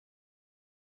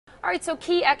All right, so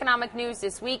key economic news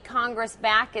this week. Congress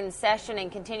back in session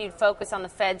and continued focus on the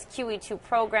Fed's QE2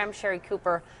 program. Sherry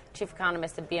Cooper, Chief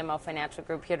Economist at BMO Financial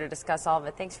Group, here to discuss all of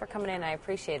it. Thanks for coming in. I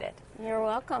appreciate it. You're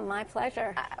welcome. My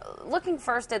pleasure. Looking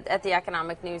first at the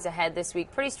economic news ahead this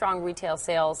week, pretty strong retail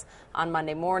sales on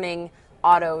Monday morning,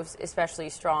 autos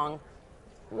especially strong.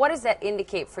 What does that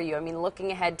indicate for you? I mean,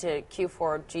 looking ahead to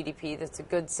Q4 GDP, that's a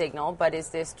good signal, but is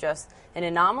this just an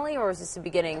anomaly or is this the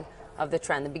beginning of the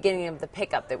trend, the beginning of the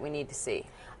pickup that we need to see?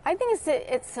 I think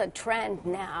it's a trend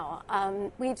now.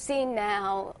 We've seen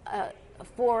now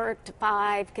 4 to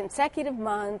 5 consecutive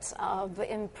months of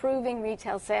improving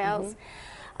retail sales.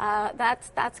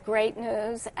 That's great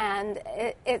news, and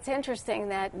it's interesting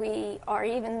that we are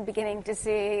even beginning to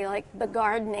see like the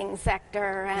gardening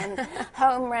sector and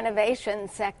home renovation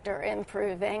sector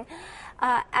improving.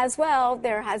 As well,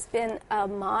 there has been a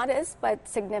modest but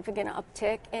significant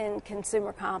uptick in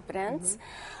consumer confidence.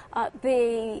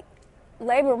 The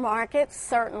labor market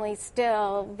certainly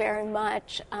still very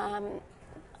much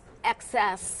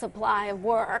excess supply of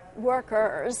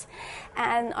workers,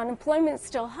 and unemployment is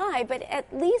still high, but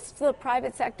at least the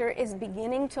private sector is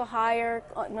beginning to hire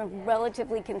on a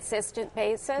relatively consistent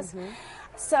basis.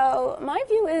 So my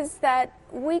view is that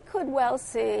we could well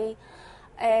see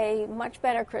a much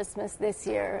better Christmas this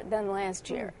year than last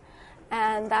year.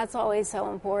 And that's always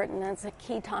so important. It's a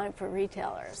key time for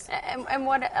retailers. And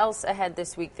what else ahead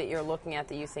this week that you're looking at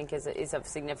that you think is of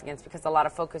significance? Because a lot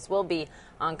of focus will be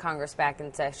on Congress back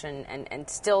in session and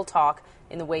still talk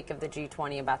in the wake of the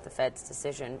G20 about the Fed's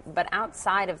decision. But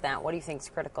outside of that, what do you think is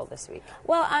critical this week?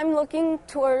 Well, I'm looking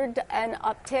toward an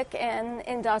uptick in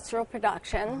industrial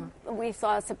production. We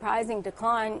saw a surprising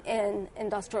decline in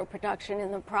industrial production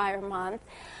in the prior month.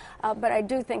 But I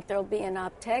do think there'll be an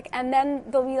uptick. And then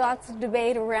there'll be lots of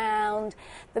debate around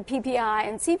the PPI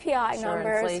and CPI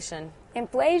numbers.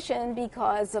 Inflation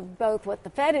because of both what the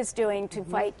Fed is doing to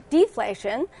fight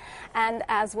deflation, and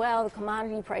as well the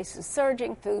commodity prices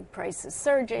surging, food prices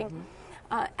surging.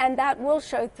 And that will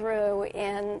show through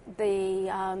in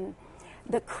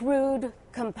the crude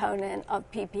component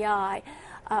of PPI.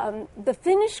 The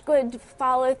finished good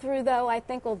follow-through, though, I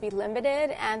think will be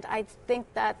limited, and I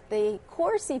think that the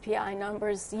core CPI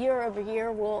numbers year over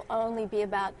year will only be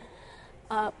about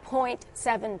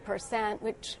 0.7%,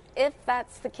 which, if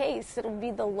that's the case, it'll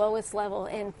be the lowest level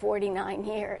in 49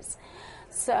 years.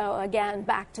 So, again,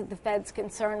 back to the Fed's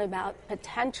concern about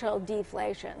potential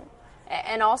deflation.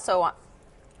 And also,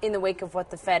 in the wake of what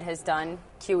the Fed has done,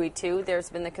 QE2, there's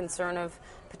been the concern of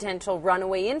potential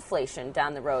runaway inflation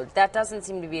down the road. That doesn't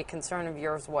seem to be a concern of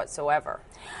yours whatsoever.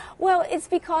 Well, it's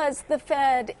because the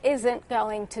Fed isn't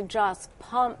going to just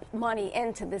pump money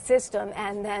into the system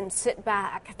and then sit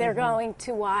back. They're going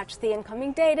to watch the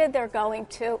incoming data. They're going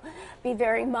to be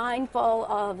very mindful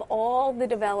of all the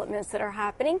developments that are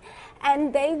happening,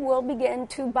 and they will begin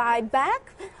to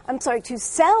to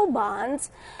sell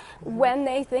bonds when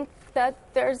they think that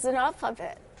there's enough of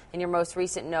it. In your most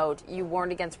recent note, you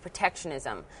warned against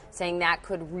protectionism, saying that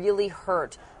could really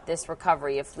hurt this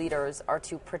recovery if leaders are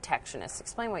too protectionist.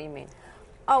 Explain what you mean.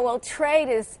 Oh, well, trade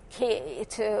is key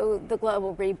to the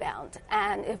global rebound.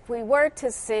 And if we were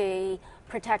to see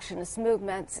protectionist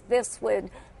movements, this would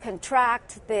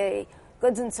contract the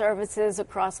goods and services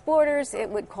across borders. It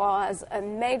would cause a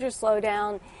major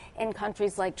slowdown in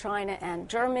countries like China and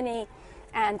Germany,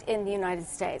 and in the United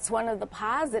States. One of the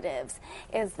positives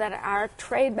is that our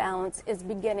trade balance is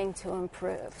beginning to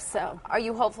improve. So, are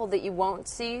you hopeful that you won't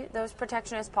see those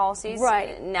protectionist policies?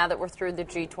 Right. Now that we're through the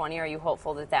G20, are you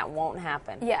hopeful that that won't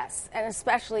happen? Yes, and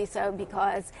especially so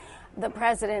because the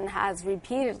president has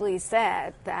repeatedly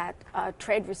said that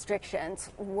trade restrictions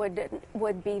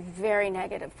would be very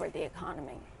negative for the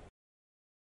economy.